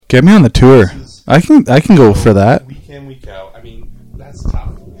Get me on the tour. I can go for that. Week in, week out. I mean, that's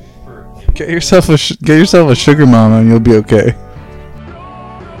tough for him. Get yourself a sugar mama and you'll be okay.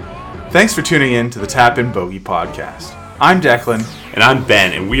 Thanks for tuning in to the Tap In Bogey podcast. I'm Declan. And I'm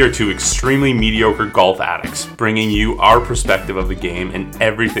Ben, and we are two extremely mediocre golf addicts, bringing you our perspective of the game and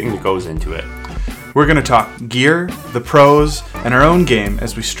everything that goes into it. We're going to talk gear, the pros, and our own game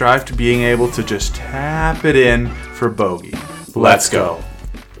as we strive to being able to just tap it in for bogey. Let's go.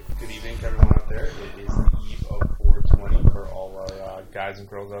 Good evening to everyone out there. It is the eve of 420 for all our guys and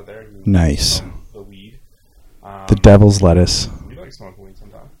girls out there who Nice. smoke the weed. The devil's lettuce. We like smoking weed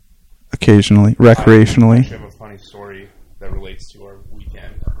sometimes. Occasionally. I Recreationally. actually have a funny story that relates to our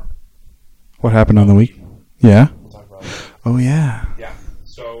weekend. What happened on the week? Yeah? We'll talk about it. Oh, yeah. Yeah.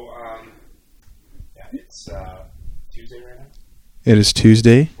 So, it's Tuesday right now. It is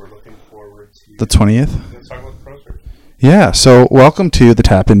Tuesday, We're looking forward to the 20th. Let's talk about the pros first. Yeah, so welcome to the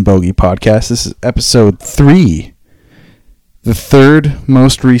Tap In Bogey podcast. This is episode 3. The third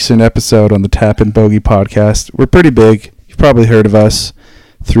most recent episode on the Tap In Bogey podcast. We're pretty big. You've probably heard of us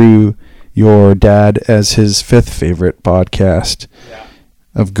through your dad as his 5th favorite podcast Yeah.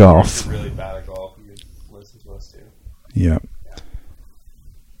 of golf. You're really bad at golf. You could listen to us too. Yeah.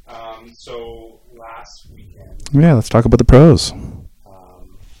 So last weekend, Yeah, let's talk about the pros.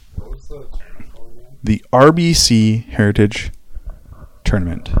 what was the tournament called again? The RBC Heritage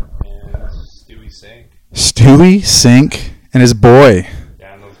Tournament. And Stewie Sink. Stewie Sink and his boy.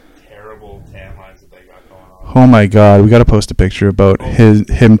 Yeah, and those terrible tan lines that they got going on. Oh my god, we got to post a picture about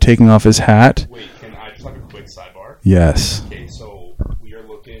him taking off his hat. Wait, can I just have a quick sidebar? Yes. Okay, so we are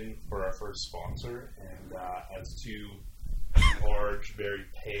looking for our first sponsor, and as two large, very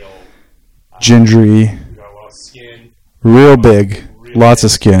pale, Gingery, we got a lot of skin. real big, lots of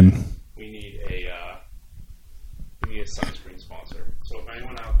skin. We need a sunscreen sponsor. So if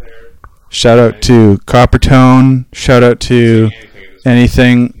anyone out there, Shout out to Coppertone. Shout out to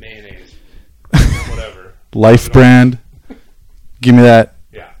anything mayonnaise, whatever. Life brand. Give me that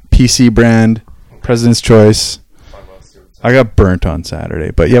Yeah. PC brand. President's Choice. Talk about Stewie Sink. I got burnt on Saturday,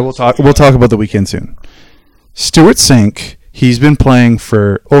 but yeah, we'll talk about the weekend soon. Stuart Sink, he's been playing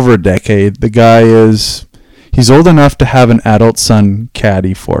for over a decade. The guy he's old enough to have an adult son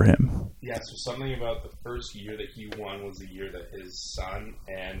caddy for him. Yeah, so something about the first year that he won was the year that his son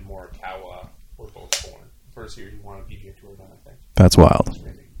and Morikawa were both born. First year he won a PGA Tour event, I think. That's wild.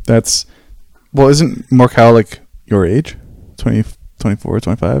 That's crazy. Isn't Morikawa like your age? 20, 24,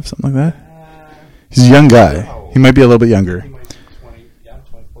 25, something like that? He's a young guy. He might be a little bit younger. He might be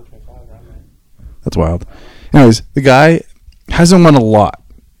 24, 25, around there. That's wild. Anyways, the guy hasn't won a lot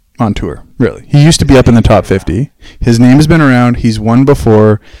on tour, really. He used to be up in the top 50. His name has been around. He's won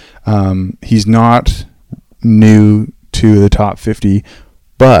before. He's not new to the top 50,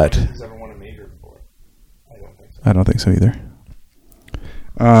 but He's ever won a major before? I don't think so. I don't think so either.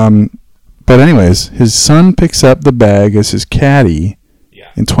 But anyways, his son picks up the bag as his caddy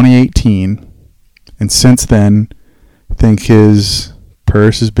Yeah. in 2018, and since then, I think his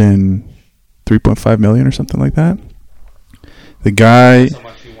purse has been $3.5 million or something like that. The guy, So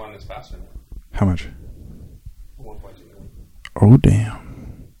much he won this past tournament. how much? 1.2 million. Oh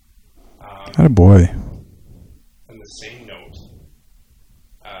damn! Atta boy. On the same note,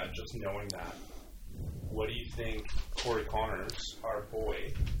 just knowing that, what do you think Corey Connors, our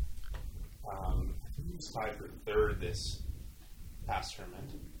boy, I think he was tied for third this past tournament.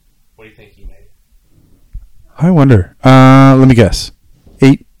 What do you think he made? I wonder. Let me guess.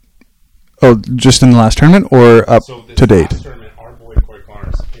 8. Oh, just in the last tournament or up So this to date? last tournament, our boy Corey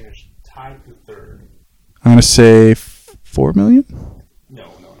Connors finished tied for third. I'm gonna say 4 million.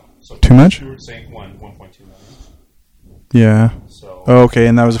 No. So Too much? Stuart Sink won 1.2 million. Yeah. So Oh, okay,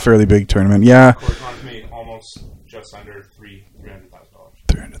 and that was a fairly big tournament. Yeah. Corey Connors made almost just under $300,000.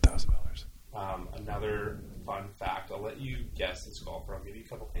 $300,000. Another fun fact. I'll let you guess this golfer. I'll give you a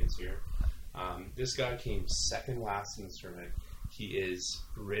couple hints here. This guy came second last in this tournament. He is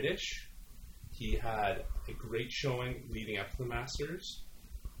British. He had a great showing leading up to the Masters,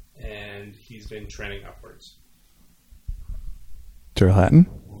 and he's been trending upwards. Daryl Hatton.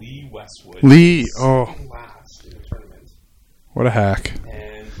 Lee Westwood. Lee, was oh. second last in the tournament. What a hack.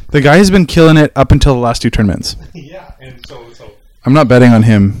 And The guy has been killing it up until the last 2 tournaments. yeah, and so I'm not betting on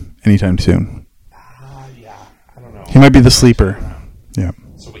him anytime soon. yeah, I don't know. He might be the sleeper. Yeah.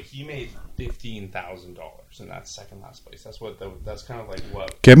 So, but he made $15,000 in that second last place. That's kind of like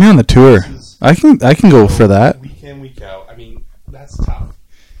what. Get me on the tour. I can go for that. Week in, week out. I mean, that's tough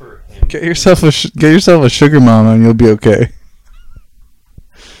for him. Get yourself a sugar mama and you'll be okay.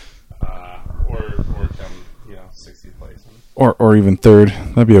 Or come 60th place. Or even third.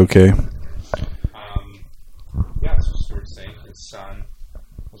 That'd be okay. Yeah, so Stuart's saying his son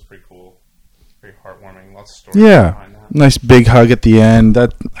was pretty cool. Very heartwarming. Lots of stories Yeah. behind that. Nice big hug at the end.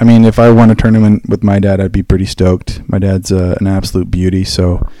 I mean, if I won a tournament with my dad, I'd be pretty stoked. My dad's an absolute beauty,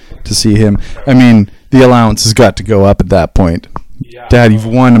 so to see him, I mean, the allowance has got to go up at that point. Yeah, Dad, you've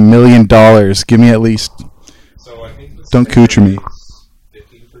won $1 million. Give me at least. So I think Don't coocher me.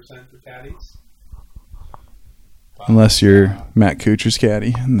 15% for caddies. Unless you're Matt Kuchar's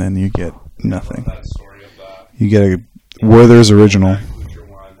caddy, and then you get nothing. That story of You get a Werther's original. Kuchar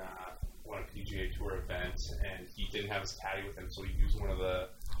won a PGA Tour event, and he didn't have his caddy with him, so he used one of the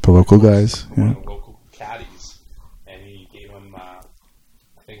local guys. one Yeah. of the local caddies, and he gave him. I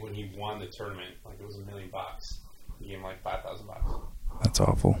think when he won the tournament, like it was $1 million. He gave him like $5,000. That's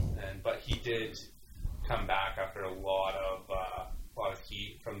awful. But he did come back after a lot of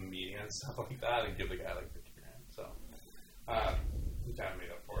heat from the media and stuff like that, and give the guy like $50,000. So he kind of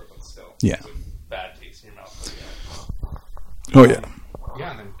made up for it, but still, Yeah. it's a bad taste in your mouth. Oh, yeah.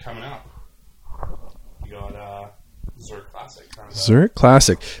 Yeah, and then coming up, you got Zurich Classic. Zurich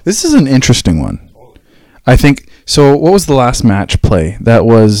Classic. This is an interesting one. Totally. I think, so what was the last match play? That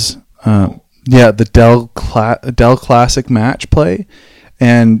was, the Dell Classic match play.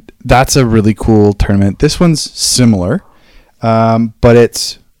 And that's a really cool tournament. This one's similar, but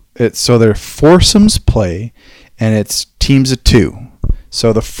it's so they're foursomes play, and it's teams of 2.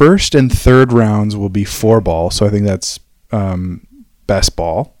 So the first and third rounds will be 4-ball. So I think that's best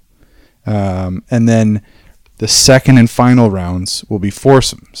ball. And then the second and final rounds will be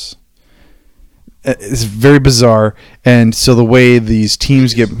foursomes. It's very bizarre. And so the way these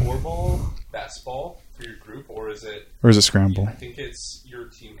teams get... 4-ball, best ball for your group, or is it scramble? I think it's your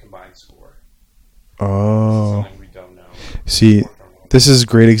team combined score. Oh. Something we don't know. See, this is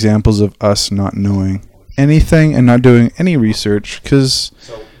great examples of us not knowing anything and not doing any research, because...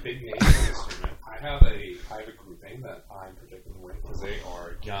 So, big names in this tournament. I have a grouping that I'm predicting to win because they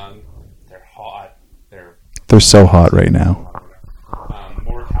are young, they're hot, They're so hot right now.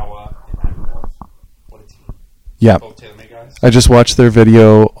 Morikawa and Matt Wolff. What a team. Yeah. Both TaylorMade guys. I just watched their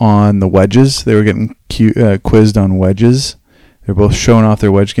video on the wedges. They were getting quizzed on wedges. They're both showing off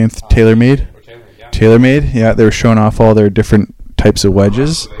their wedge game. TaylorMade. Or TaylorMade, yeah. TaylorMade, yeah. They were showing off all their different types of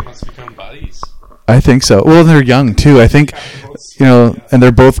wedges. So they must become buddies. I think so. Well, they're young too. I think, and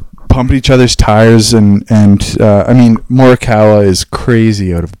they're both pumping each other's tires. And I mean, Morikawa is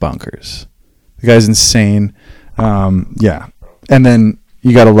crazy out of bunkers. The guy's insane. Yeah. And then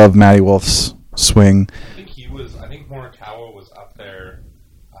you got to love Matty Wolff's swing. I think Morikawa was up there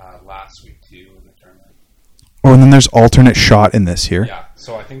last week too in the tournament. Oh, and then there's alternate shot in this here. Yeah,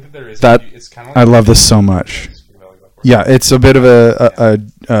 so I think that there is. That it's kind of. I love this so much. Yeah, it's a bit of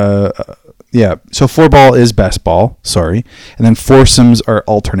yeah. So 4-ball is best ball. Sorry, and then foursomes are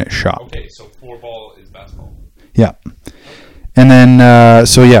alternate shot. Okay, so 4-ball is best ball. Yeah, and then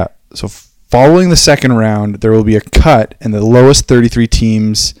so following the second round, there will be a cut, and the lowest 33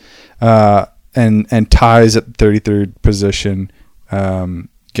 teams and ties at 33rd position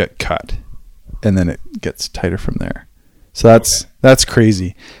get cut, and then it gets tighter from there. So that's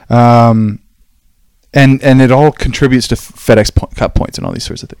crazy. And it all contributes to FedEx Cup points and all these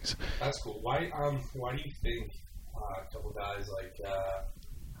sorts of things. That's cool. Why do you think a couple guys like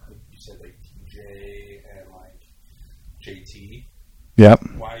you said, like TJ and like JT? Yep.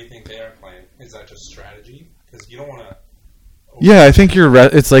 Why do you think they are playing? Is that just strategy? Because you don't want to. Yeah, I think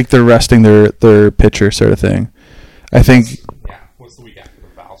it's like they're resting their pitcher sort of thing. I think. Yeah. What's the week after the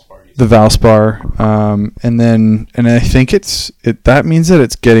Valspar? The Valspar, and I think that means that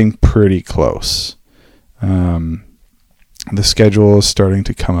it's getting pretty close. The schedule is starting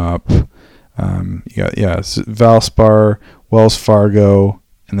to come up. It's Valspar, Wells Fargo,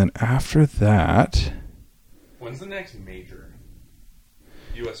 and then after that. When's the next major?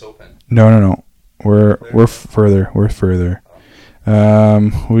 U.S. Open. No. We're further. We're further.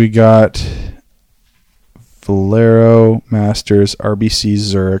 We got Valero, Masters, RBC,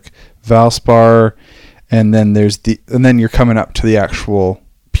 Zurich, Valspar, and then you're coming up to the actual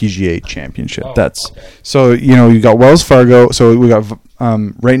PGA Championship. So you got Wells Fargo. So we got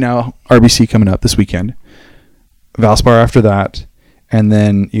right now RBC coming up this weekend, Valspar after that, and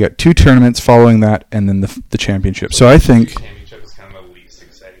then you got 2 tournaments following that, and then the championship. So I think the championship is kind of the least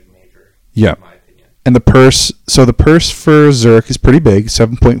exciting major. Yeah. In my opinion. And the purse for Zurich is pretty big,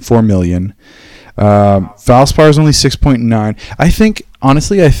 $7.4 million. Valspar is only 6.9. I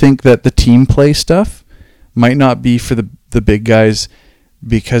think that the team play stuff might not be for the big guys,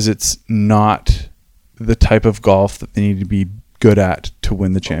 because it's not the type of golf that they need to be good at to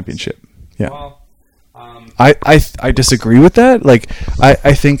win the championship. Yeah. Well, I disagree with that. Like,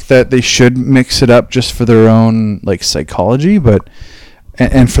 I think that they should mix it up just for their own like psychology, but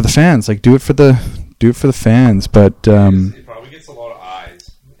and for the fans, like do it for the fans. But It probably gets a lot of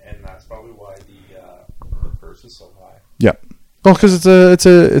eyes, and that's probably why the purse is so high. yeah, well, because it's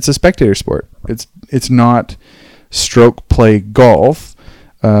a spectator sport. It's not stroke play golf,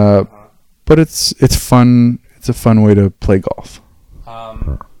 but it's fun. It's a fun way to play golf.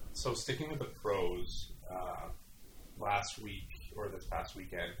 So sticking with the pros, last week or this past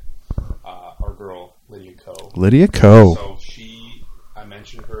weekend, our girl Lydia Ko. So I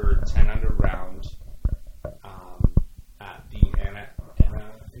mentioned her 10 under round at the Anna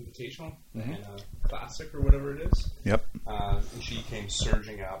Invitational, Anna Classic or whatever it is. Yep. And she came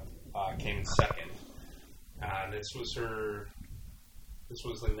surging up, came in second. This was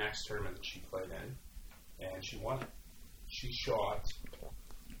the next tournament that she played in, and she won it. She shot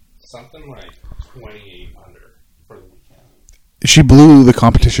something like 28 under for the weekend. She blew the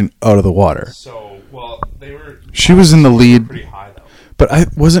competition out of the water. So, She was in the lead, pretty high though.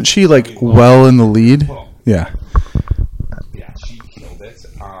 but wasn't she like well in the lead? Well, Yeah. Yeah, she killed it.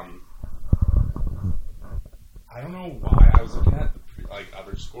 I don't know why. I was looking at like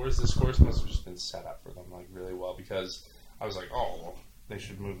other scores. The scores must have just been set up for them like really well, because I was like, oh, well, they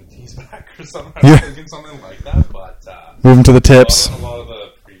should move the tees back or something. I was thinking something like that, but Move them to the tips. A lot of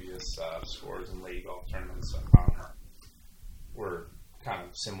the previous scores in lady golf tournaments were kind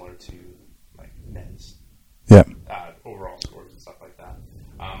of similar to like men's. Yeah. Overall scores and stuff like that.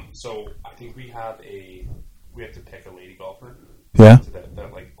 So I think we have to pick a lady golfer. Yeah.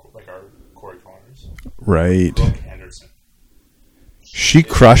 That like our Corey Connors. Right. Brooke Henderson. She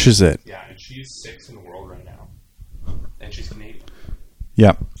crushes it. Yeah, and she's 6th in the world right now, and she's Canadian.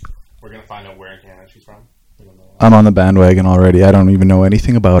 Yeah. We're gonna find out where in Canada she's from. I'm on the bandwagon already. I don't even know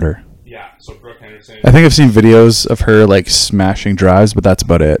anything about her. Yeah. So Brooke Henderson. I think I've seen videos of her like smashing drives, but that's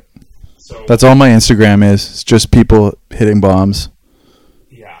about it. So That's all my Instagram is. It's just people hitting bombs.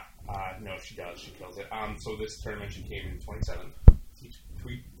 yeah. No, she does. She kills it. So this tournament she came in 27th.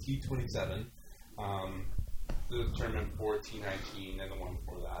 T27. The tournament for T19 and the one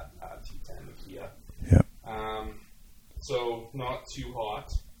before that, T10, the Kia. Yep. So not too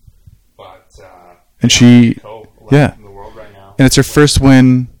hot, but And she, yeah. in the world right now. And it's her first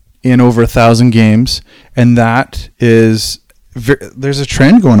win in over 1,000 games, and that is there's a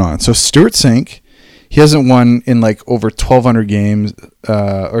trend going on. So Stuart Sink, he hasn't won in like over 1,200 games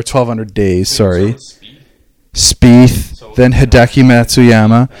or 1,200 days. Sorry. Spieth, then Hideki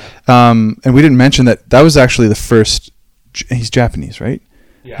Matsuyama, and we didn't mention that was actually the first. He's Japanese, right?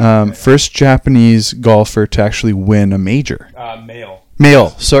 Yeah. First Japanese golfer to actually win a major. Male.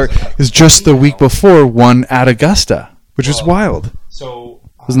 Sorry, it was just the week before won at Augusta, which is wild. So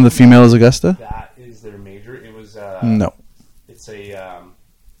wasn't the female as Augusta? That is their major. It was no. It's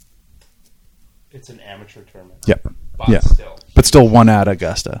an amateur tournament. Yep. But still won at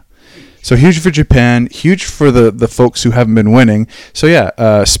Augusta. So huge for Japan, huge for the folks who haven't been winning. So yeah,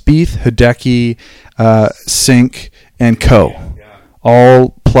 Spieth, Hideki, Sink, and Ko,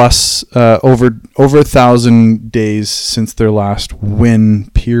 all plus over 1,000 days since their last win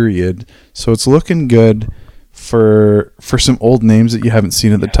period. So it's looking good for some old names that you haven't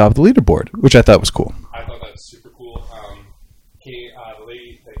seen at the top of the leaderboard, which I thought was cool. I thought that was super cool. The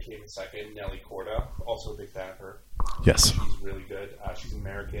lady that came in second, Nelly Korda, also a big fan of her. Yes. She's really good. She's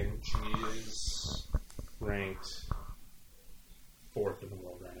American. She is ranked 4th in the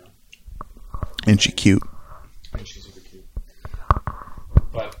world right now. And she's cute. And she's super cute.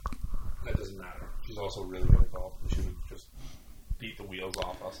 But that doesn't matter. She's also really good at golf. She would just beat the wheels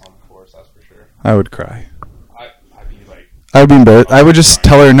off us on the course, that's for sure. I would cry. I'd be like... I would just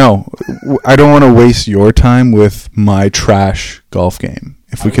tell her, no, I don't want to waste your time with my trash golf game,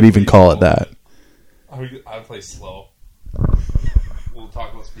 if we could even call it that. I would play slow. We'll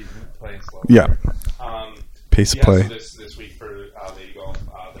talk about playing slow. Yeah. Pace of play. So this week for lady golf,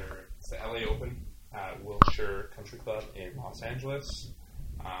 it's the LA Open at Wilshire Country Club in Los Angeles.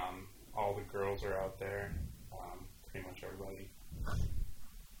 All the girls are out there. Pretty much everybody.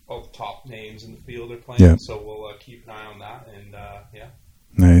 All the top names in the field are playing. Yeah. So we'll keep an eye on that and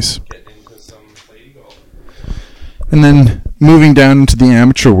Nice. get into some lady golf. And then moving down into the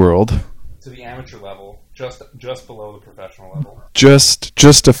amateur world. To the amateur level, just below the professional level.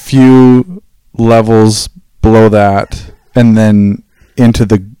 Just a few levels below that, and then into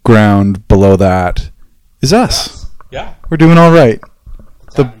the ground below that is us. Yeah. We're doing all right.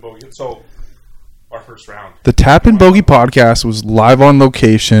 So, our first round. The Tap and Bogey podcast was live on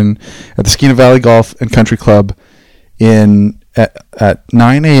location at the Skeena Valley Golf and Country Club at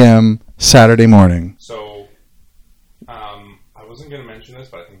 9 a.m. Saturday morning. So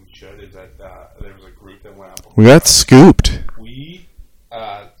we should, is that there was a group that went up. We got scooped. We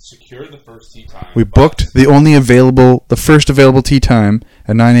secured the first tee time. We booked the first available tee time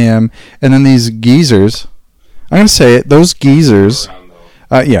at 9 a.m. And then these geezers, I'm going to say it, those geezers,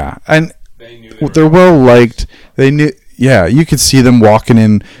 yeah, and they're well liked. They knew, yeah, you could see them walking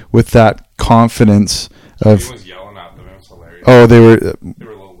in with that confidence of. He was yelling at them. It was hilarious. Oh, they were a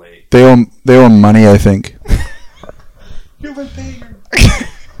little late. They owe money, I think. You haven't paid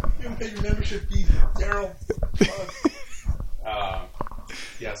your membership fee, Daryl.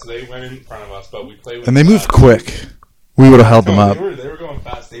 Yeah, so they went in front of us, but we played with. And they moved quick. We would have held them up. They were going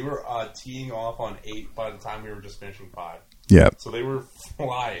fast. They were teeing off on 8 by the time we were just finishing 5. Yeah. So they were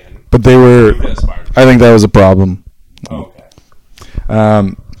flying. But they were. I think that was a problem. Oh,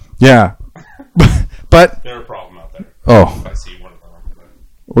 okay. Yeah. But. They're a problem out there. Oh. If I see one of them.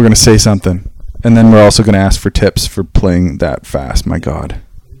 We're going to say something. And then we're also going to ask for tips for playing that fast. My God.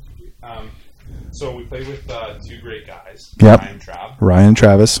 So we played with 2 great guys. Yep. Ryan and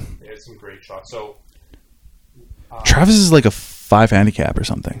Travis. They had some great shots. So Travis is like a 5 handicap or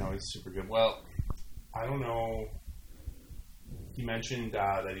something. No, he's super good. Well, I don't know. He mentioned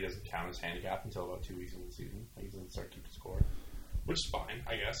that he doesn't count his handicap until about 2 weeks into the season. He doesn't start keeping score, which is fine,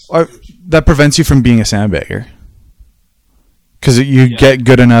 I guess. That prevents you from being a sandbagger. Because you get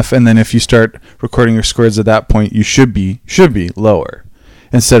good enough, and then if you start recording your scores at that point, you should be lower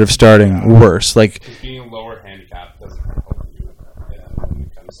instead of starting worse. Like being a lower handicap doesn't help you when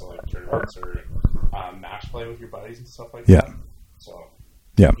it comes to like tournaments or match play with your buddies and stuff like that. So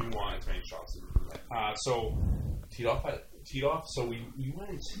you want as many shots as you can. So teed off. So we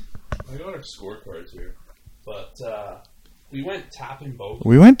went. I got our scorecards here, but we went tap and bogey.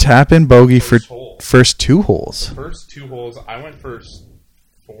 We went tap and bogey for hole. First 2 holes. First 2 holes. I went first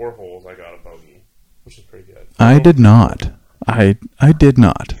 4 holes. I got a bogey, which is pretty good. I did not. I did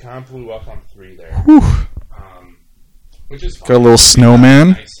not. Kind of blew up on 3 there. Whew. Which is fine. Got a little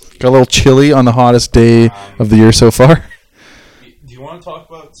snowman. Got a little chilly on the hottest day of the year so far. Do you want to talk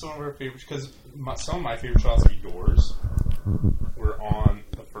about some of our favorites? Because some of my favorite shots are yours. Were on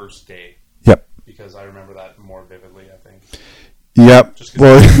the first day. Yep. Because I remember that more vividly, I think. Yep.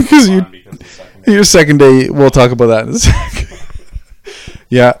 Well, because your second day, we'll talk about that in a second.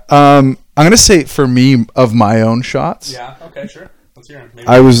 Yeah. I'm going to say for me, of my own shots. Yeah, okay, sure. Let's hear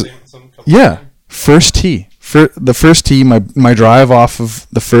them. First tee. The first tee, my drive off of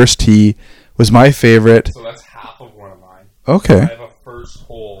the first tee was my favorite. So that's half of one of mine. Okay. I have a first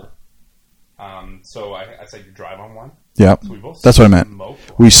hole. So I said you drive on one. Yep. So that's what I meant.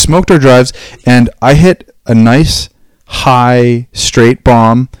 We smoked our drives, and I hit a nice, high, straight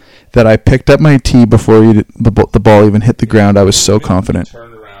bomb that I picked up my tee before the ball even hit the ground. I was so confident. You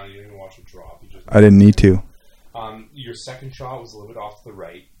turned around. You didn't watch it drop. I didn't need to. Your second shot was a little bit off to the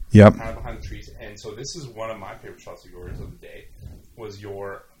right. Yep. Kind of behind the trees. And so this is one of my favorite shots of yours of the day, was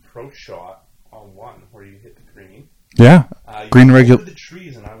your approach shot on 1 where you hit the green. Yeah. Green regular. The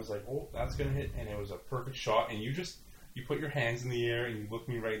trees, and I was like, oh, that's going to hit. And it was a perfect shot. And you put your hands in the air and you looked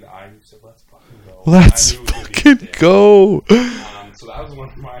me right in the eye and you said, let's fucking go. Let's fucking go. So that was one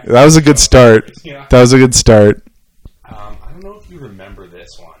of my... That was a good start. Yeah. That was a good start. I don't know if you remember this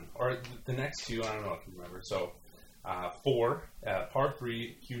one. Or the next 2, I don't know if you remember. So, 4, par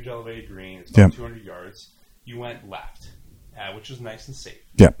 3, huge elevated green. It's about 200 yards. You went left, which was nice and safe.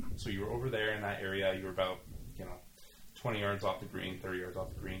 Yep. So you were over there in that area. You were about, 20 yards off the green, 30 yards off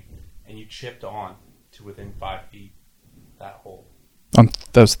the green. And you chipped on to within 5 feet that hole.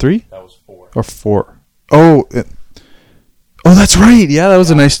 That was 3? That was 4. Or 4. Oh, that's right. Yeah, that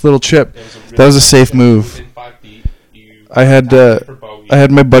was a nice little chip. That was a safe move. Within 5 feet, I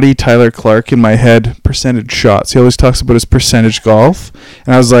had my buddy Tyler Clark in my head, percentage shots. He always talks about his percentage golf,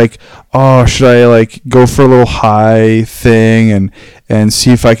 and I was like, oh, should I go for a little high thing and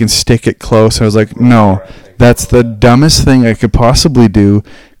see if I can stick it close? And I was like, no, that's the dumbest thing I could possibly do.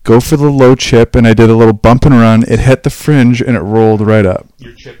 Go for the low chip, and I did a little bump and run. It hit the fringe, and it rolled right up.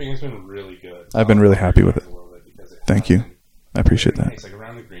 Your chipping has been really good. I've been really happy with it. Thank you. I appreciate that. Nice.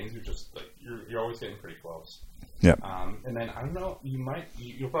 Around the greens, you're just you're always getting pretty close. Yeah. And then I don't know,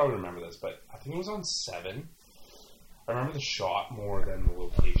 you'll probably remember this, but I think it was on 7. I remember the shot more than the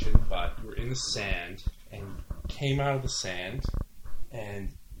location, but you were in the sand and came out of the sand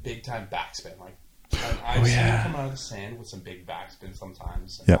and big time backspin. I've seen you come out of the sand with some big backspin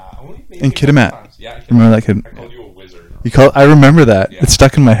sometimes. Yep. In Kitimat. Yeah, remember that kid? I called you a wizard. I remember that. Yeah. It's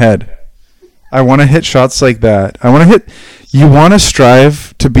stuck in my head. Okay. I want to hit shots like that. You want to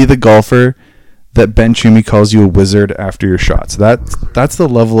strive to be the golfer that Ben Chumie calls you a wizard after your shots. That's the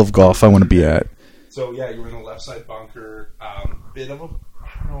level of golf I want to be at. So, yeah, you were in the left side bunker. Bit of a,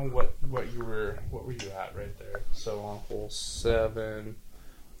 I don't know what were you at right there. So on hole 7,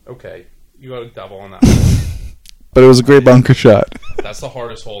 okay, you got a double on that hole. But it was a great bunker shot. That's the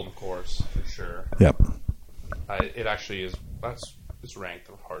hardest hole in the course for sure. Yep. It actually is. It's ranked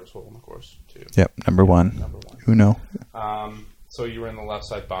the hardest hole in the course too. Yep. Number one. Who know? So you were in the left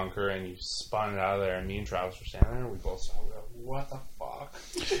side bunker and you spun it out of there, and me and Travis were standing there and we both saw, what the fuck?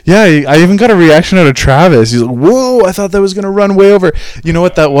 Yeah, I even got a reaction out of Travis. He's like, whoa, I thought that was going to run way over. You know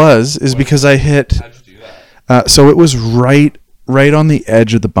what that was? Is because I hit... How'd you do that? So it was right on the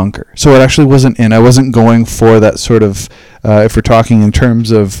edge of the bunker. So it actually wasn't in. I wasn't going for that sort of... if we're talking in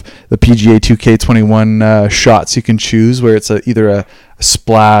terms of the PGA 2K21 shots you can choose, where it's either a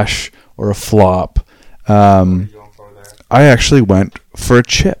splash or a flop. What are you going for there? I actually went for a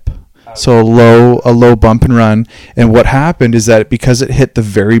chip. So a low bump and run, and what happened is that because it hit the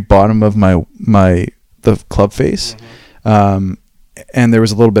very bottom of the club face, and there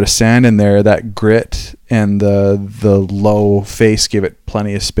was a little bit of sand in there, that grit and the low face gave it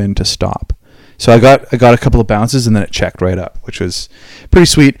plenty of spin to stop. So I got a couple of bounces and then it checked right up, which was pretty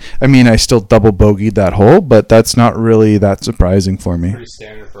sweet. I mean, I still double bogeyed that hole, but that's not really that surprising for me. Pretty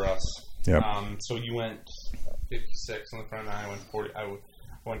standard for us. Yep. So you went 56 on the front nine. I went 40. I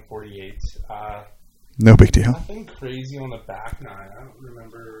went 48. No big deal. Nothing crazy on the back nine. I don't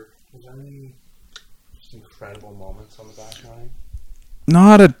remember. Was there any just incredible moments on the back nine?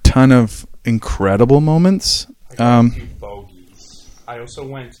 Not a ton of incredible moments. I got a few bogeys. I also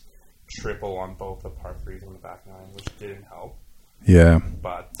went triple on both the par threes on the back nine, which didn't help. Yeah,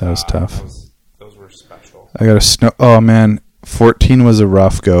 But that was tough. Those were special. I got a snow. Oh man, 14 was a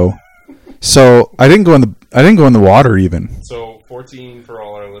rough go. So I didn't go in the water even. So 14 for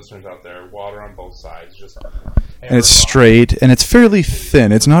all our listeners out there. Water on both sides, just. And it's straight and it's fairly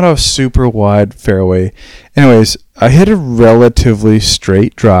thin. It's not a super wide fairway. Anyways, I hit a relatively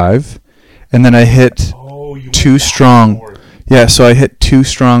straight drive, and then I hit too strong. Forward. Yeah, so I hit too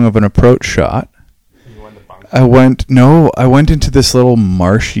strong of an approach shot. You went the bunker. I went into this little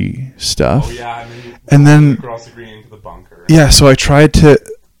marshy stuff. Oh yeah, and then across the green into the bunker. Yeah, so I tried to.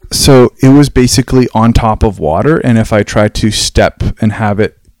 So it was basically on top of water, and if I tried to step and have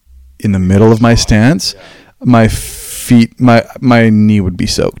it in the middle of my stance, my feet, my knee would be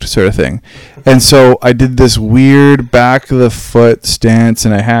soaked, sort of thing. And so I did this weird back of the foot stance,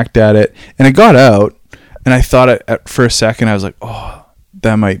 and I hacked at it, and it got out. And I thought for a second, I was like, oh,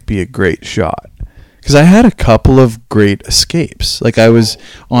 that might be a great shot. Because I had a couple of great escapes. Like I was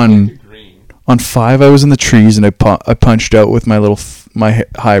on 5, I was in the trees, and I punched out with my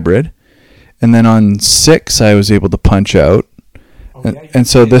hybrid. And then on 6, I was able to punch out. And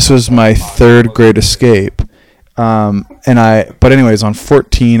so this was my third great escape. But anyways, on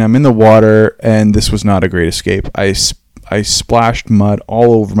 14, I'm in the water, and this was not a great escape. I splashed mud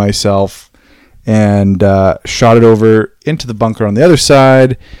all over myself. And shot it over into the bunker on the other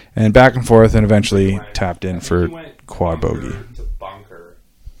side, and back and forth, and eventually tapped in for quad bogey. To bunker.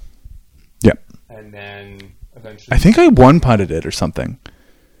 Yep. And then eventually, I think I one putted it or something.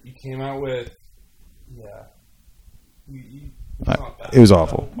 You came out with, yeah. It was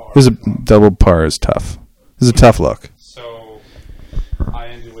awful. It was a double par. Is tough. It was a tough look. So I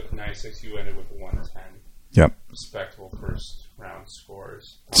ended with 96. You ended with 110. Yep. Respectable first round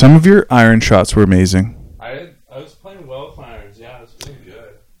scores. Some of your iron shots were amazing. I was playing well with my irons. Yeah, it was really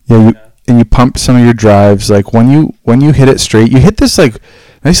good. Yeah, and you pumped some of your drives. Like when you hit it straight, you hit this like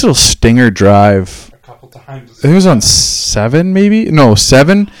nice little stinger drive. A couple times. I think it was on 7, maybe. No,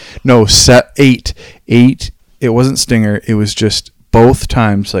 7. No, 8. 8. It wasn't stinger. It was just both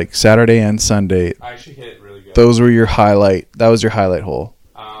times, like Saturday and Sunday. I actually hit it really good. Those were your highlight. That was your highlight hole.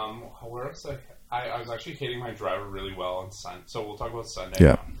 Where else? I was actually hitting my driver really well on Sunday. So we'll talk about Sunday.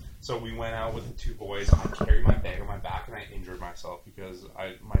 Yeah. Now. So we went out with the 2 boys, and I carried my bag on my back, and I injured myself because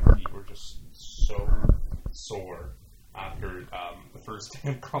my feet were just so sore after the first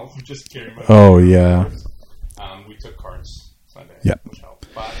day of golf. Just carrying my. Oh yeah. We took cards Sunday. Yeah. Which helped.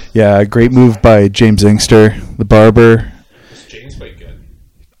 But yeah, great move by James Inkster, the barber. James played good.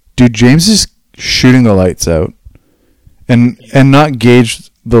 Dude, James is shooting the lights out, and not Gage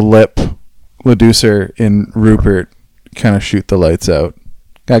the lip Leducer in Rupert kind of shoot the lights out.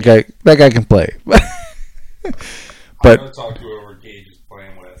 That guy can play. But I'm gonna talk to whoever Gage is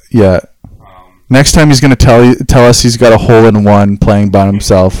playing with. Yeah. Next time he's gonna tell us he's got a hole in one playing by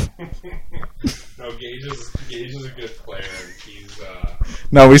himself. No, Gage is a good player. He's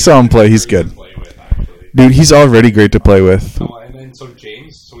no, we saw him play. He's good. To play with, actually. Dude, he's already great to play with. And then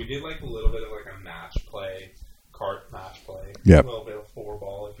James, so we did like a little bit of like a match play, cart match play. Yep. A little bit of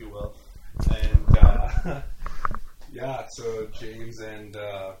 4-ball, if you will. And yeah, so James and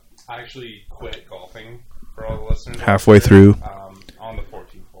I actually quit golfing for all the listeners. Halfway through. On the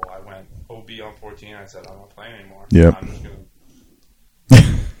 14th hole, I went OB on 14. I said, I'm not playing anymore. Yep. I'm just gonna.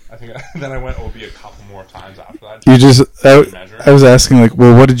 I think then I went OB a couple more times after that. You just, I was asking, like,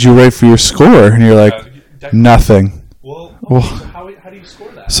 well, what did you write for your score? And you're like, nothing. Well, so how do you score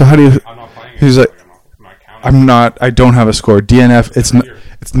that? So how do you? I'm not playing. He's like, I'm not counting. I don't have a score. DNF.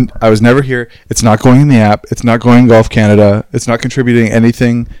 I was never here. It's not going in the app. It's not going in Golf Canada. It's not contributing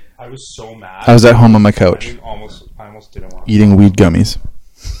anything. I was so mad. I was at home on my couch. I almost didn't want eating weed gummies.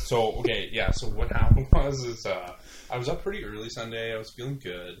 So, okay, yeah, so what happened was I was up pretty early Sunday. I was feeling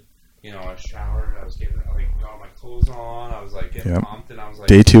good. You know, I showered. I was got my clothes on. I was, getting pumped. And I was like...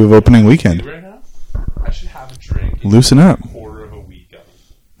 Day 2 of opening weekend. Right now? I should have a drink. Loosen up. A quarter of a weed gummy.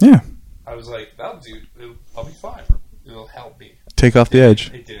 Yeah. I was like, that'll do. I'll be fine. It'll help me. Take off the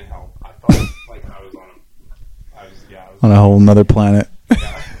edge. It didn't help. I thought, I was on a whole nother planet.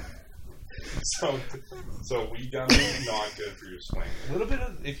 Yeah. So weed gummy is not good for your swing. A little bit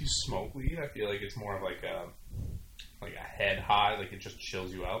of, if you smoke weed, I feel like it's more of like a head high, like it just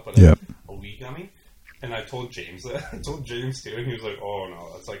chills you out. But a weed gummy, and I told James that. I told James too, and he was like, "Oh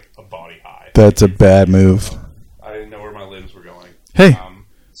no, that's like a body high. That's a bad move." I didn't know where my limbs were going. Hey,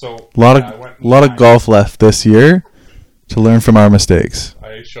 so a lot of golf left this year to learn from our mistakes.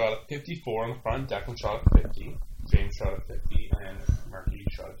 I shot a 54 on the front. Declan shot a 50. James shot a 50, and Murphy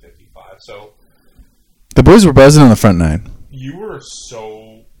shot a 55. So the boys were buzzing on the front nine. You were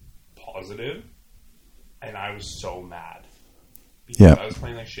so positive, and I was so mad. Because I was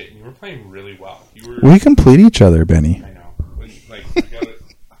playing like shit, and you were playing really well. We complete each other, Benny. I know.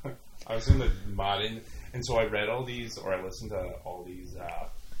 I was in the mud, and so I read all these, or I listened to all these,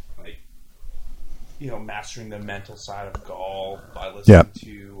 mastering the mental side of golf. I listened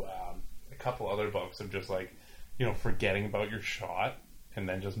to a couple other books of just forgetting about your shot and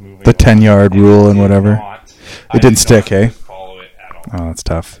then just moving. The 10-yard rule and whatever. It didn't stick, hey? Follow it at all. Oh, that's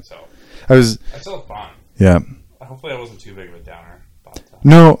tough. So I still had fun. Yeah. Hopefully, I wasn't too big of a downer. But,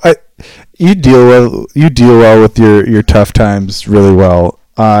 no, you deal well with your tough times really well.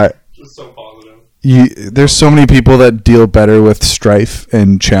 Just so positive. There's so many people that deal better with strife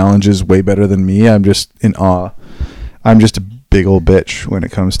and challenges way better than me. I'm just in awe. I'm just a big old bitch when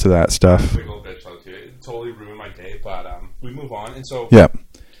it comes to that stuff. Big old bitch, though, too. It totally ruined my day, but we move on, and so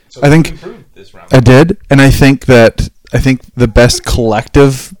I think improved this round. I did, and I think the best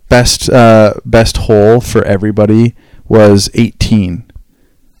collective best hole for everybody was 18.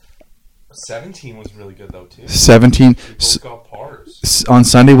 17 was really good though too. 17. We both got pars. On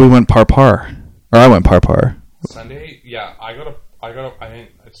Sunday we went par. Or I went par. Sunday, yeah, I think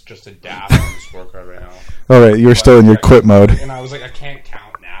it's just a dash on the scorecard right now. All right, you're still in your quit mode. And I was like, I can't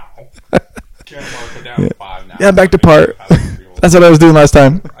count now. Can't mark it down to 5 now. Yeah, back to par. That's what I was doing last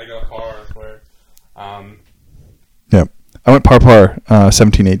time. I got a par, I swear. Yeah, I went par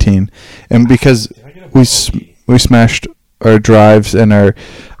 17, 18, and because we smashed our drives and I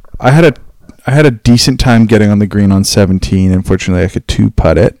had a decent time getting on the green on 17. Unfortunately, I could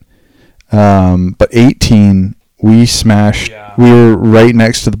 2-putt it. But 18, we smashed. Yeah. We were right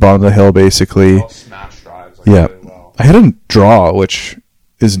next to the bottom of the hill, basically. All smash drives. Really well. I had a draw, which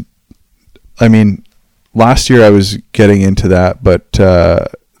is, last year I was getting into that, but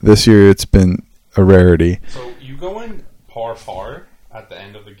this year it's been a rarity. So you going par at the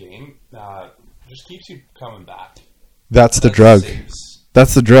end of the game just keeps you coming back. That's the drug.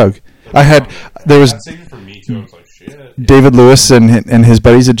 That's the drug. There was for me too. I was like, shit. David Lewis and his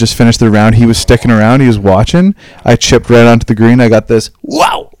buddies had just finished their round. He was sticking around. He was watching. I chipped right onto the green. I got this.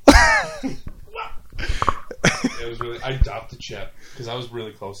 Wow. It was really. I ducked the chip because I was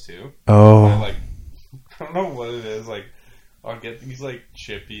really close too. Oh. I don't know what it is. I'll get these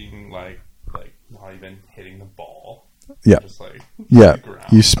chipping, not even hitting the ball. Yeah. Just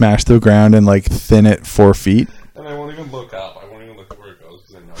you smash the ground and thin it 4 feet. And I won't even look up. I won't even look at where it goes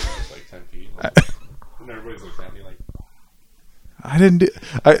because I know it's just 10 feet. And everybody's looking at me I didn't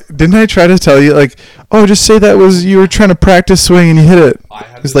I try to tell you just say that was you were trying to practice swing and you hit it.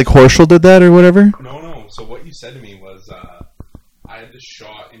 It's like Horschel did that or whatever. No. So what you said to me was I had this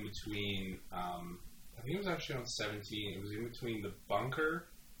shot in between. I think it was actually on 17. It was in between the bunker,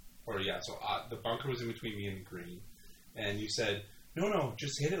 the bunker was in between me and the green. And you said, no,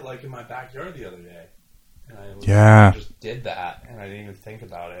 just hit it in my backyard the other day. And I just did that, and I didn't even think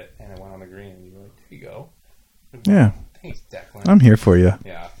about it, and I went on the green, and you were like, there you go. Yeah. Thanks, Declan. I'm here for you.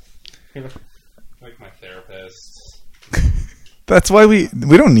 Yeah. You're like my therapist. That's why we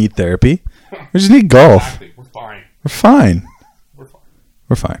don't need therapy. We just need golf. Exactly. We're fine. We're fine. We're fine.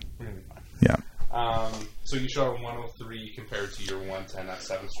 We're fine. We're going to be fine. Yeah. So you shot a 103 compared to your 110. That's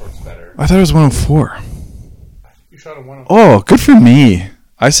 7 strokes better. I thought it was 104. You shot a 103. Oh, good for me.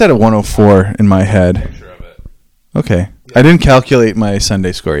 I said a 104 in my head. Picture of it. Okay. Yeah. I didn't calculate my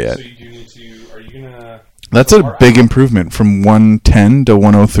Sunday score yet. So you do need to. Are you gonna? That's a big improvement from 110 to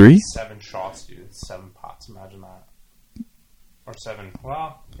 103. 7 shots, dude. 7 pots. Imagine that. Or 7.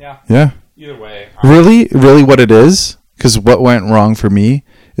 Well, yeah. Yeah. Either way. Really what it is, because what went wrong for me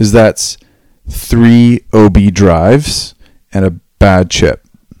is that's 3 OB drives and a bad chip.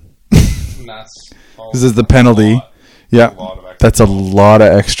 This is the penalty. Yeah. That's a lot of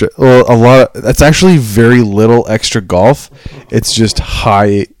extra. Well, that's actually very little extra golf. It's just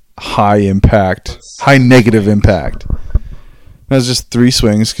high impact, high negative impact. That's just 3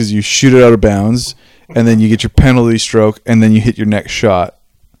 swings because you shoot it out of bounds, and then you get your penalty stroke, and then you hit your next shot.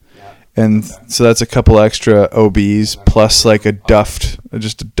 And so that's a couple extra OBs plus like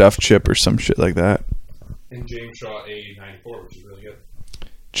just a duff chip or some shit like that. And James shot a 94, which is really good.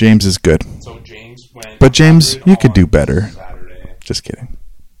 James is good. So James went. But James, you could do better. Saturday. Just kidding.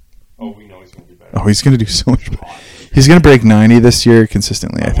 Oh, we know he's going to do better. Oh, he's going to do so much better. He's going to break 90 this year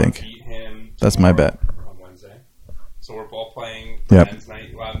consistently, I think. Beat him. That's my bet. On Wednesday. So we're all playing Yep. men's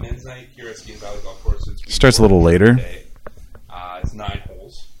night. Men's night here at Ski Valley Golf Course. Starts a little later. It's 9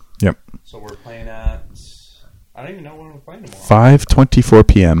 holes. Yep. So we're playing at. I don't even know when we're playing tomorrow. 5:24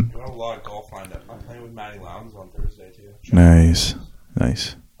 p.m. We got a lot of golf lined up. I'm playing with Matty Lowndes on Thursday too. Nice.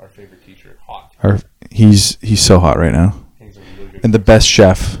 Our favorite teacher, hot. He's so hot right now. He's a really good And the best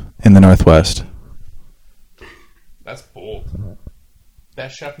chef in the Northwest. That's bold.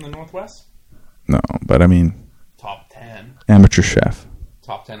 Best chef in the Northwest? No, but I mean Top 10. amateur chef.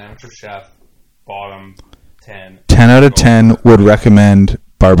 Top 10 amateur chef. Bottom 10. 10 out of 10 would recommend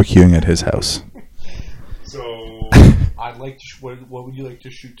barbecuing at his house. So I'd like to. What would you like to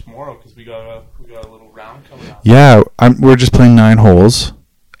shoot tomorrow? Because we got a little round coming up. Yeah, we're just playing 9 holes.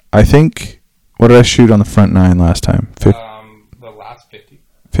 I think. What did I shoot on the front 9 last time? The last 50.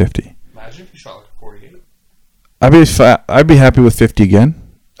 50. Imagine if you shot like a 48. I'd be happy with 50 again.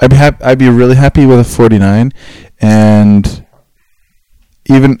 I'd be really happy with a 49, and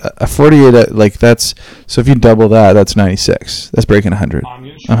even a 48. Like that's so. If you double that, that's 96. That's breaking 100.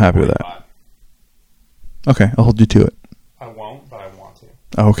 I'm happy with that. Okay, I'll hold you to it. I won't, but I want to.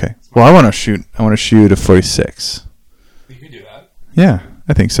 Oh, okay. Well, I want to shoot a 46. You could do that. Yeah,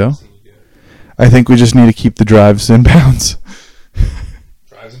 I think so. I think we just need to keep the drives in bounds.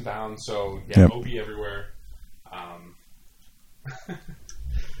 Drives in bounds, so yeah, Yep. OB everywhere.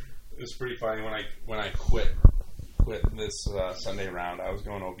 It was pretty funny when I quit this Sunday round. I was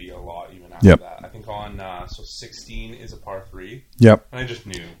going OB a lot even after Yep. that. I think on 16 is a par 3. Yep. And I just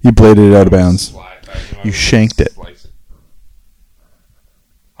knew. You bladed it out of bounds. You shanked it.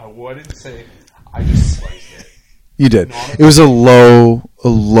 I wouldn't say I just sliced it. You did. It was a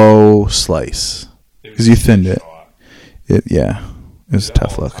low slice because you thinned it. It was a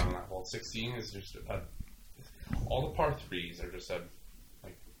tough look. 16 is just all the par 3s are just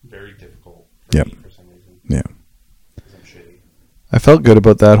very difficult for me for some reason. Yeah. Because I'm shitty. I felt good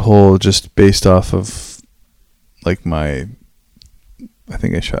about that hole just based off of like my. I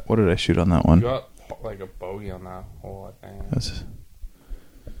think I shot. What did I shoot on that one? You got like a bogey on that hole, I think. That's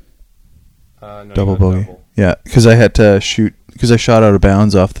No, double you got bogey. double. Yeah, because I had to shoot because I shot out of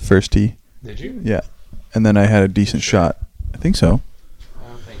bounds off the first tee. Did you? Yeah, and then I had a decent shot. I think so. I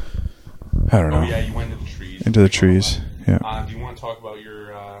don't think. I don't know. Oh yeah, you went into the trees. Into the trees. Yeah. Do you want to talk about your?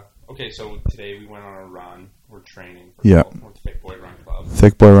 Okay, so today we went on a run. We're training. Yeah. With Thick Boy Run Club.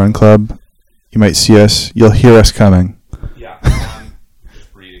 Thick Boy Run Club. You might see us. You'll hear us coming. Yeah.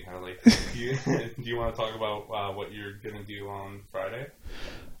 Just breathing. Kind of like. Do you want to talk about what you're gonna do on Friday?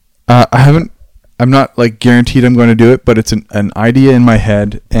 I haven't. I'm not like guaranteed I'm going to do it, but it's an idea in my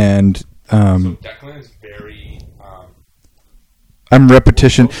head, and So Declan is very. I'm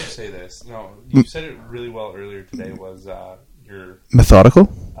repetition. How to say this? No, you said it really well earlier today. Was you're Methodical?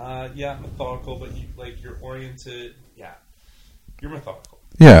 yeah, methodical, but you're oriented. Yeah, you're methodical.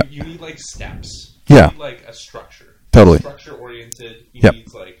 Yeah. You need like steps. Yeah. You need like a structure. Totally. Structure oriented. You Yep. need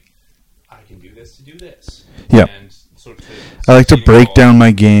I can do this to do this. Yep. And so I like to break down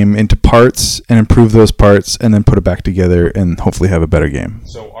my game into parts and improve those parts, and then put it back together and hopefully have a better game.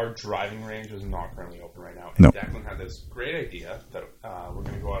 So our driving range is not currently open right now. And No. Declan had this great idea that we're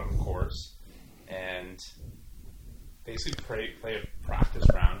going to go out on the course and basically play a practice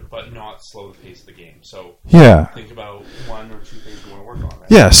round, but not slow the pace of the game. So Yeah. think about 1 or 2 things you want to work on.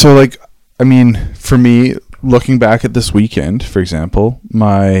 Right? Yeah, so for me, looking back at this weekend, for example,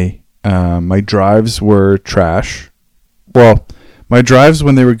 my drives were trash. Well, my drives,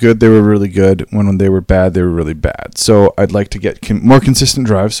 when they were good, they were really good. When they were bad, they were really bad. So I'd like to get more consistent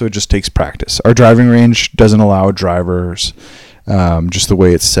drives, so it just takes practice. Our driving range doesn't allow drivers just the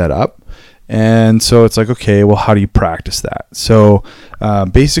way it's set up. And so it's like, okay, well, how do you practice that? So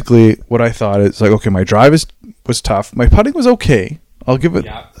basically what I thought is like, okay, my drive was tough. My putting was okay. I'll give it.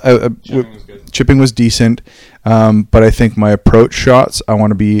 Chipping was good. Chipping was decent, but I think my approach shots, I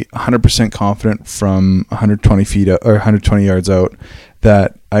want to be 100% confident from 120 feet or 120 yards out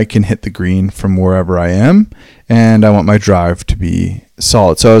that I can hit the green from wherever I am, and I want my drive to be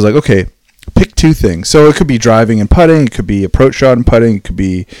solid. So I was like, okay, pick two things. So it could be driving and putting, it could be approach shot and putting, it could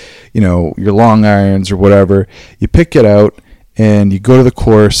be, your long irons or whatever. You pick it out and you go to the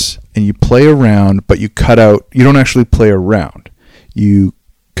course and you play around, but you cut out. You don't actually play around. You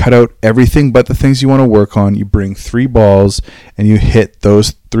cut out everything but the things you want to work on. You bring 3 balls and you hit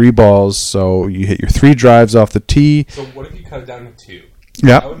those 3 balls. So you hit your 3 drives off the tee. So what if you cut it down to 2?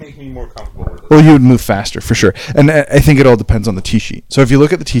 Yeah. That would make me more comfortable with it. Well, you would move faster for sure. And I think it all depends on the tee sheet. So if you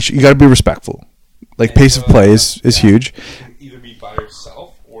look at the tee sheet, you got to be respectful. Like pace of play is huge. You can either be by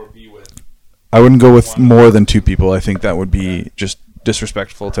yourself or be with. I wouldn't go with more than 2 people. I think that would be just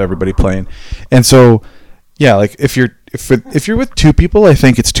disrespectful to everybody playing. And so, yeah, like if you're with 2 people, I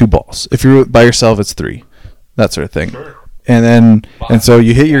think it's 2 balls. If you're by yourself, it's 3. That sort of thing. Sure. And so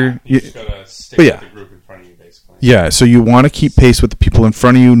you hit you just gotta stick but with yeah. the group in front of you, basically. Yeah, so you want to keep pace with the people in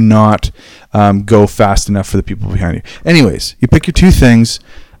front of you, not go fast enough for the people behind you. Anyways, you pick your 2 things,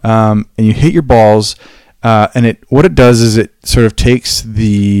 and you hit your balls, and what it does is it sort of takes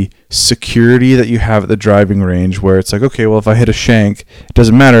the security that you have at the driving range, where it's like, okay, well, if I hit a shank, it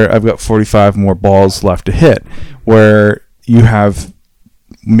doesn't matter. I've got 45 more balls left to hit, where you have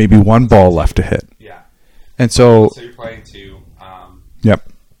maybe 1 ball left to hit. Yeah. And so you're playing 2. Yep.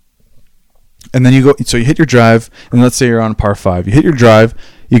 And then you go, so you hit your drive, and let's say you're on a par 5. You hit your drive,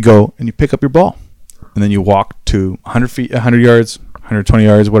 you go, and you pick up your ball. And then you walk to 100 feet, 100 yards, 120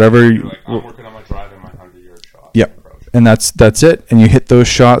 yards, whatever. You're like, I'm working on my drive and my 100-yard shot. Yep. And that's it. And you hit those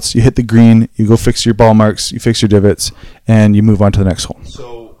shots, you hit the green, you go fix your ball marks, you fix your divots, and you move on to the next hole.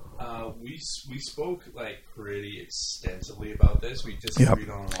 So we spoke like pretty extensively about this. We disagreed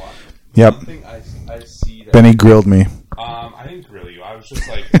on a lot. Yep. One thing I see that Benny grilled me. I didn't grill you. I was just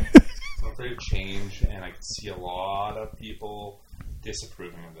like, I'm afraid of change, and I can see a lot of people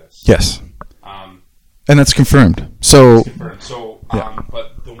disapproving of this. Yes. And that's confirmed. So, yeah.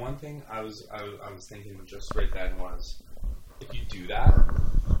 But the one thing I was thinking just right then was, if you do that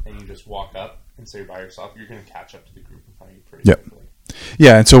and you just walk up and say you're by yourself, you're going to catch up to the group in front of you pretty quickly.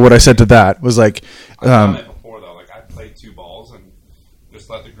 Yeah, and so what I said to that was like, I've done it before though. Like I played 2 balls and just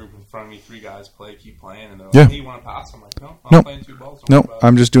let the group in front of me, 3 guys play, keep playing, and they're like, "Hey, you want to pass?" I'm like, "No, I'm playing 2 balls." No,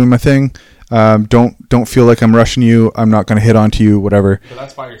 I'm just doing my thing. Don't feel like I'm rushing you. I'm not going to hit onto you, whatever. But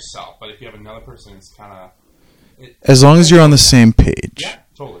that's by yourself. But if you have another person, it's kind of. As long as you're on the same page. Yeah,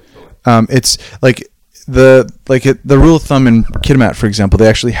 totally. It's like the rule of thumb in Kitimat, for example, they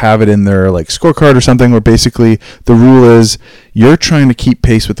actually have it in their like scorecard or something, where basically the rule is you're trying to keep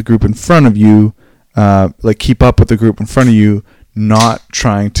pace with the group in front of you, like keep up with the group in front of you, not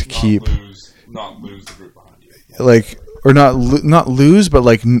trying to not lose the group behind you. Like, or not lose, but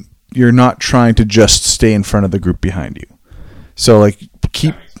like you're not trying to just stay in front of the group behind you. So like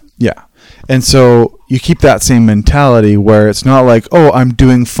yeah. And so you keep that same mentality where it's not like, oh, I'm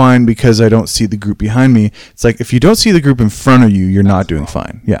doing fine because I don't see the group behind me. It's like, if you don't see the group in front of you, you're not doing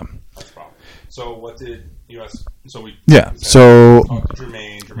fine. Yeah. That's the problem. So what did you ask? So we talked to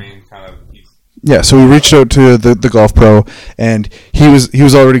Jermaine kind of. Yeah, so we reached out to the golf pro, and he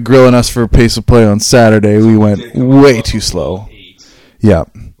was already grilling us for pace of play on Saturday. We went way too slow. 8. Yeah.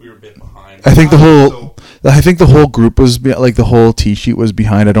 We were a bit behind. I think the whole group was like the whole tee sheet was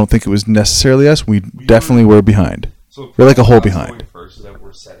behind. I don't think it was necessarily us. We definitely were behind. So we're like a hole behind. First is that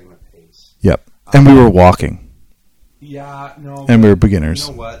we're setting the pace. Yep, and we were walking. Yeah, no. And we were beginners.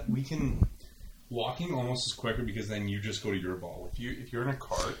 You know what? Walking almost is quicker because then you just go to your ball. If you're in a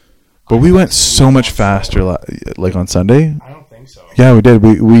cart. But we went so much faster, like on Sunday. I don't think so. Yeah, we did.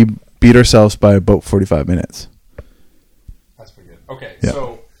 We beat ourselves by about 45 minutes. That's pretty good. Okay, yeah.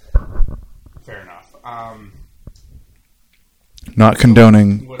 So fair enough. Not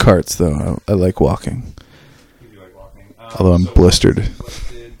condoning carts, though. I like walking. You like walking. Although I'm blistered.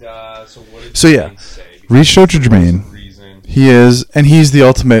 What did so yeah, reached out to Jermaine. He is, and he's the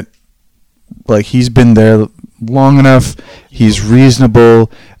ultimate. Like, he's been there long enough. He's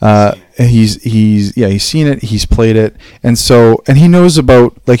reasonable. He's seen it. He's played it, and he knows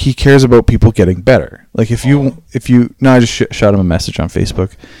about, like, he cares about people getting better. Like, if you I just shot him a message on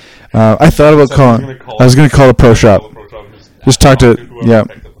Facebook. I thought about calling. I was going to call the pro shop. Just talk to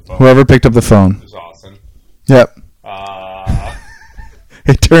whoever picked up the phone. It was awesome. Yep.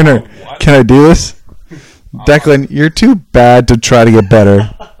 Hey Turner, can I do this? Declan, you're too bad to try to get better.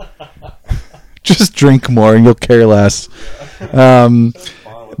 Just drink more and you'll care less.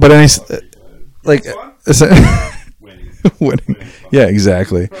 But any like winning. Yeah,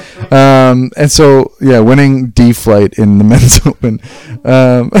 exactly. And so winning D flight in the men's open.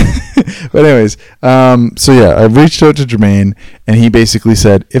 But anyways, so yeah, I reached out to Jermaine and he basically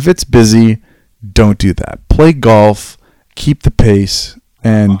said, if it's busy, don't do that. Play golf, keep the pace,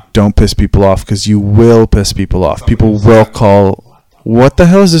 and don't piss people off because you will piss people off. People will call, what the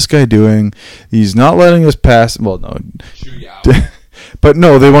hell is this guy doing? He's not letting us pass. Well, no. But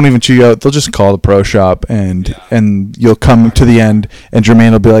no, they won't even chew you out. They'll just call the pro shop and you'll come to the end and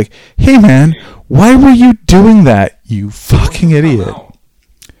Jermaine will be like, hey man, why were you doing that, you fucking idiot?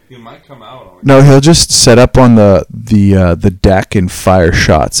 He might come out. No, he'll just set up on the deck and fire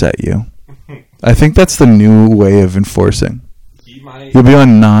shots at you. I think that's the new way of enforcing. You'll be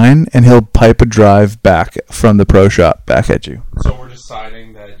on 9 and he'll pipe a drive back from the pro shop back at you. So we're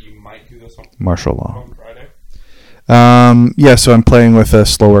deciding that you might do this on martial law. Friday? Yeah, so I'm playing with a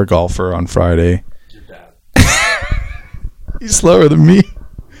slower golfer on Friday. Your dad. He's slower than me.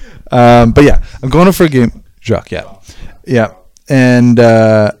 But yeah, I'm going for a game. Jacques, yeah. Yeah. And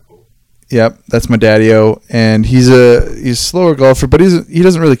yep, that's my daddy-o. And he's a slower golfer, but he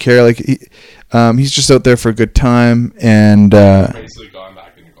doesn't really care. Like he's just out there for a good time and basically going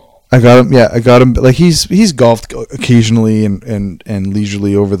back into golf. I got him. Like he's golfed occasionally and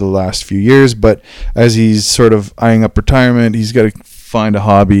leisurely over the last few years, but as he's sort of eyeing up retirement, he's got to find a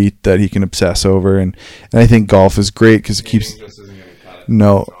hobby that he can obsess over, and I think golf is great because it keeps.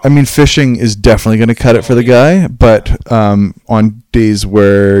 No, I mean fishing is definitely going to cut it for the guy, but on days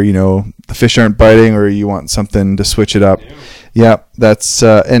where the fish aren't biting or you want something to switch it up. Yeah, that's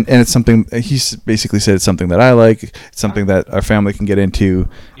and it's something he's basically said it's something that I like. It's something that our family can get into.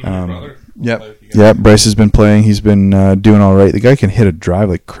 Yeah, Bryce has been playing. He's been doing all right. The guy can hit a drive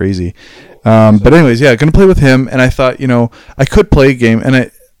like crazy. But anyways, yeah, gonna play with him. And I thought, I could play a game, and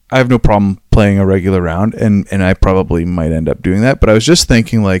I have no problem playing a regular round, and I probably might end up doing that. But I was just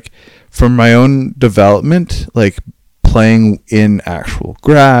thinking, like, for my own development, like playing in actual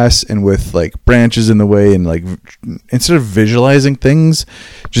grass and with like branches in the way, and like instead of visualizing things,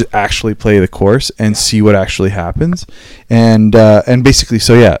 just actually play the course and see what actually happens. And basically,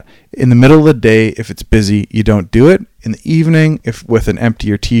 so yeah, in the middle of the day, if it's busy, you don't do it. In the evening, if with an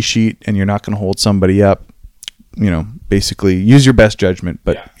emptier tee sheet and you're not going to hold somebody up, basically use your best judgment.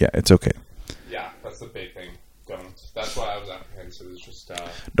 But yeah, it's okay. Yeah, that's the big thing. That's why I was apprehensive. It's just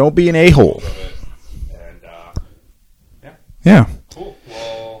don't be an a-hole. Yeah. Cool.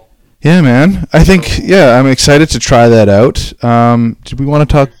 Well. Yeah, man. I think I'm excited to try that out. Did we want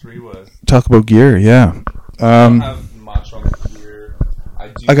to talk about gear? Yeah. I don't have much on the gear.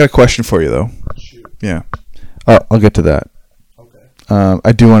 I got a question for you though. Shoot. Yeah. I'll get to that. Okay.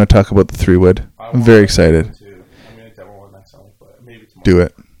 I do want to talk about the 3-wood. I'm very excited. I'm gonna demo one next time, but maybe tomorrow.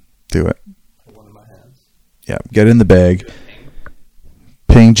 Do it. Put one in my hands. Yeah. Get it in the bag.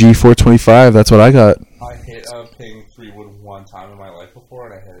 Ping G425. That's what I got. I hit a Ping 3-wood one time in my life before,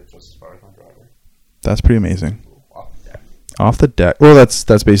 and I hit it just as far as my driver. That's pretty amazing. Off the deck. Well,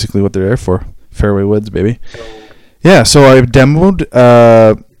 that's basically what they're there for. Fairway woods, baby. So I demoed.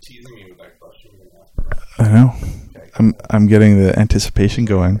 You're teasing me with that question. I know. Okay. I'm getting the anticipation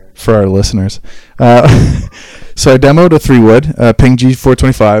going for our listeners. So I demoed a 3-wood, Ping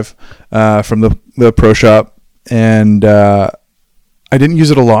G425, from the pro shop, and I didn't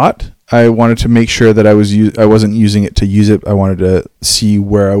use it a lot. I wanted to make sure that I wasn't using it to use it. I wanted to see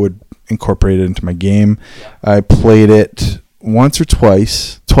where I would incorporate it into my game. I played it once or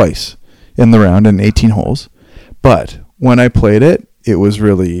twice in the round in 18 holes. But when I played it, it was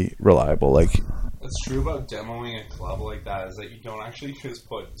really reliable. Like, what's true about demoing a club like that is that you don't actually just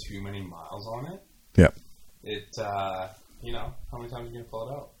put too many miles on it. Yeah. It how many times are you gonna pull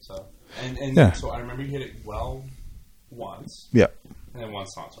it out? So and so I remember you hit it well once. Yeah. And then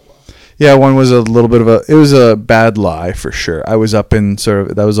once not so well. Yeah, one was a little bit of it was a bad lie for sure. I was up in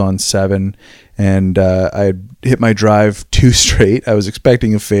that was on 7, and I hit my drive too straight. I was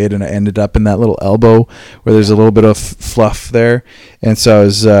expecting a fade, and I ended up in that little elbow where there's a little bit of fluff there. And so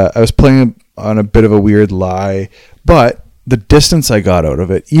I was playing on a bit of a weird lie, but the distance I got out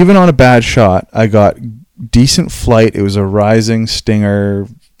of it, even on a bad shot, I got decent flight. It was a rising stinger,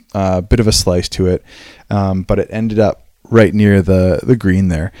 bit of a slice to it, but it ended up right near the green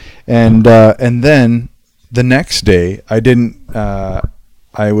there, and then the next day I didn't.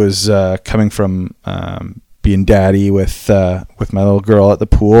 I was coming from being daddy with my little girl at the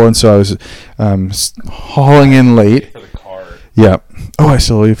pool, and so I was hauling in late. For the car. Yeah. Oh, I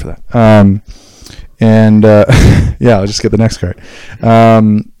still owe you for that. And yeah, I'll just get the next card.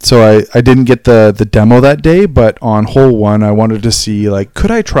 So I didn't get the demo that day, but on hole 1, I wanted to see, like,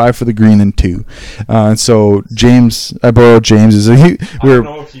 could I try for the green in 2? And so I borrowed James's. I don't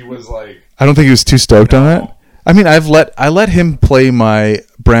know if he was like. I don't think he was too stoked on that. I mean, I let him play my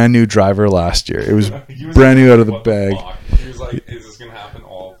brand new driver last year. It was brand new out of the bag. He was like, "Is this gonna happen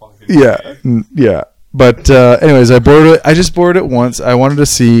all fucking day?" Yeah. But anyways, I just borrowed it once. I wanted to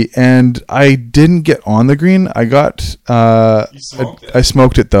see, and I didn't get on the green. I got I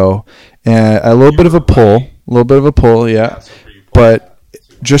smoked it though, and a little bit of a pull, yeah. But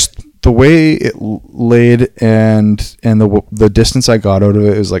just the way it laid and the distance I got out of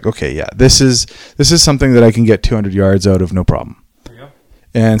it was like, okay, yeah, this is something that I can get 200 yards out of, no problem. Yep.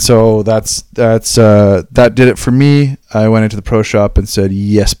 And so that did it for me. I went into the pro shop and said,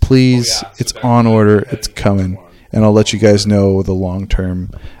 yes, please. So it's on order. It's coming. And I'll let you guys know the long-term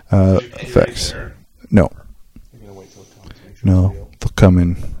effects. No. No, they'll come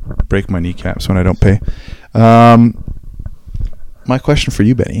and break my kneecaps when I don't pay. My question for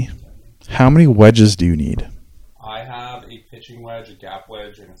you, Benny. How many wedges do you need? I have a pitching wedge, a gap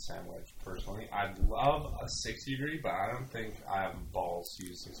wedge, and a sand wedge, personally. I'd love a 60-degree, but I don't think I have balls to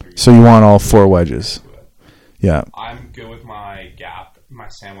use 60-degree. So you want all 4 wedges? Yeah. I'm good with my gap. My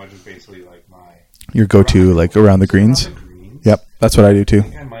sand wedge is basically like your go-to, like around the greens? Yep, that's what I do too. I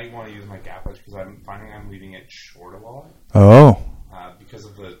think I might want to use my gap wedge because I'm finding I'm leaving it short a lot. Oh. Because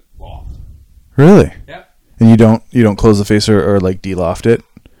of the loft. Really? Yep. And you don't close the face or like de-loft it?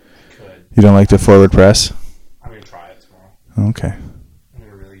 You don't like to forward press? I'm going to try it tomorrow. Okay. I'm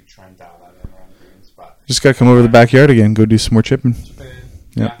going to really try and dial that in around the greens. But just got to come over to the backyard again. Go do some more chipping.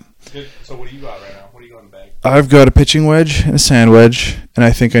 Yeah. Good. So what do you got right now? What do you got in the bag? I've got a pitching wedge and a sand wedge, and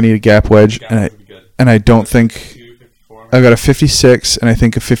I think I need a gap wedge. And I don't think... I've got a 56 and I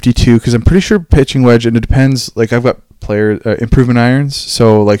think a 52 because I'm pretty sure pitching wedge, and it depends. Like, I've got improvement irons,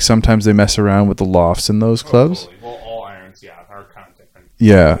 so like sometimes they mess around with the lofts in those clubs. Totally. Well, all irons, yeah, are kind of different.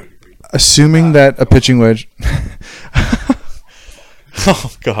 Yeah. Assuming that a pitching wedge...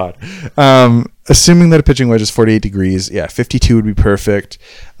 oh, God. Assuming that a pitching wedge is 48 degrees, yeah, 52 would be perfect.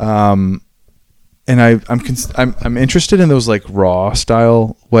 And I'm interested in those, like, raw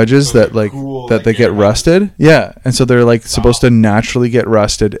style wedges that, like, cool, that they get rusted. Yeah, and so they're, like, supposed to naturally get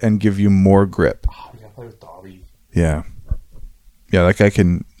rusted and give you more grip. Oh, we gotta play with Dobby. Yeah. Yeah, that guy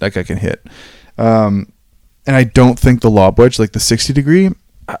can hit. And I don't think the lob wedge, like the 60 degree...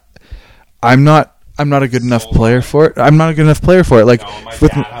 I'm not a good enough player for it. I'm not a good enough player for it. Like, my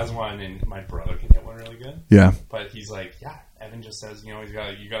dad has one, and my brother can hit one really good. Yeah, but he's like, yeah. Evan just says, you got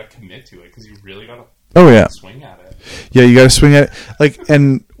to commit to it because you really got to. Swing at it. Yeah, you got to swing at it. Like,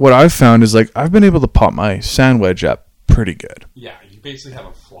 and what I've found is like I've been able to pop my sand wedge up pretty good. Yeah, you basically have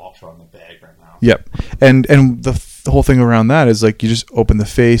a flop shot in the bag right now. Yep, and the whole thing around that is like you just open the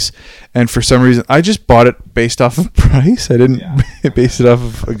face, and for some reason I just bought it based off of price. I didn't base it off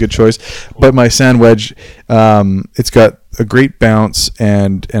of a good choice. Cool. But my sand wedge, it's got a great bounce,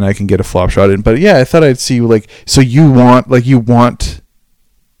 and I can get a flop shot in. But yeah, I thought I'd see like, so you want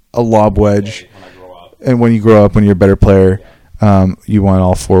a lob wedge, and when you grow up, when you're a better player. You want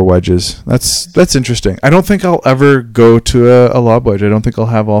all 4 wedges. That's interesting. I don't think I'll ever go to a lob wedge. I don't think I'll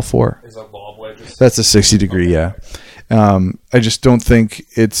have all 4. Is a lob wedge? That's a 60 degree, okay. Yeah. I just don't think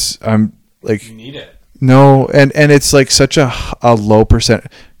it's. I'm like. You need it. No, and it's like such a low percent.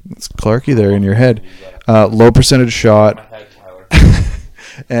 It's Clarky there in your head. Low percentage shot. My head,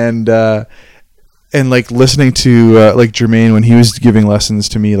 Tyler. And like listening to like Jermaine when he was giving lessons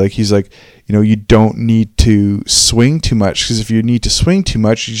to me, like he's like, you don't need to swing too much, because if you need to swing too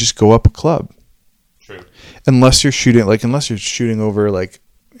much, you just go up a club. True. Unless you're shooting over like,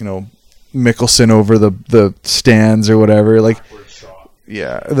 Mickelson over the stands or whatever, like backward shot.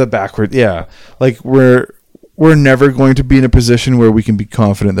 Yeah, the backward, yeah. Like we're never going to be in a position where we can be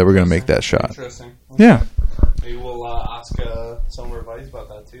confident that we're going to make that shot. Interesting. Okay. Yeah. Maybe we'll ask some more advice about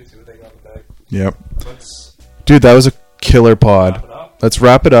that too. See what they got in the bag. Yep. Dude, that was a killer pod. Let's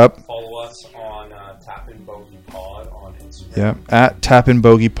wrap it up. Follow us on Tappin' Bogey Pod on Instagram. Yeah, at Tappin'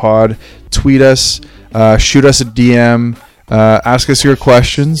 Bogey Pod. Tweet us, shoot us a DM, ask us your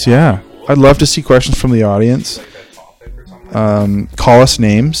questions. Yeah, I'd love to see questions from the audience. Call us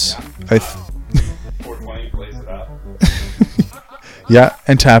names. 420 plays it up. Yeah,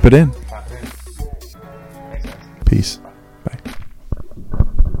 and tap it in. Peace.